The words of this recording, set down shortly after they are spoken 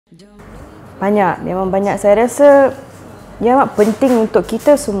Banyak, memang banyak. Saya rasa dia amat penting untuk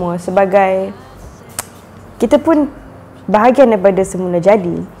kita semua sebagai kita pun bahagian daripada semula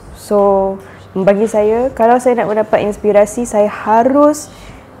jadi. So, bagi saya, kalau saya nak mendapat inspirasi, saya harus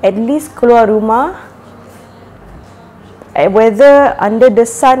at least keluar rumah, whether under the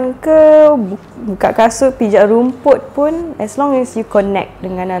sun ke, buka kasut, pijak rumput pun, as long as you connect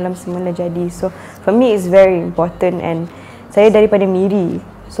dengan alam semula jadi. So, for me it's very important. And saya daripada Miri,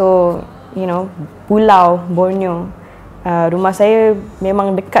 so you know, Pulau Borneo. Rumah saya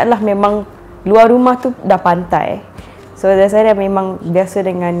memang dekat lah, memang luar rumah tu dah pantai. So saya dah memang biasa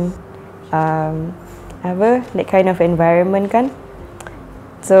dengan that kind of environment kan.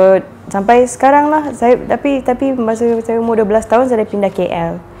 So sampai sekarang lah saya, tapi masa saya umur 12 tahun saya dah pindah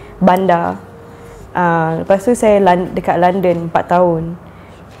KL, bandar. Lepas tu saya dekat London 4 tahun.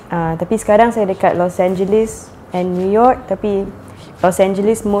 Tapi sekarang saya dekat Los Angeles and New York, tapi Los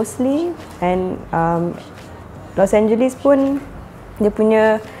Angeles mostly. And Los Angeles pun dia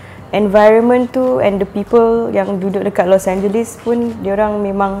punya environment tu and the people yang duduk dekat Los Angeles pun diorang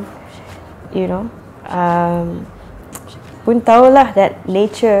memang, you know, pun tahulah that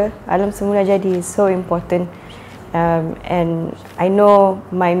nature, alam semula jadi is so important. And I know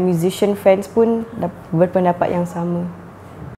my musician friends pun berpendapat yang sama.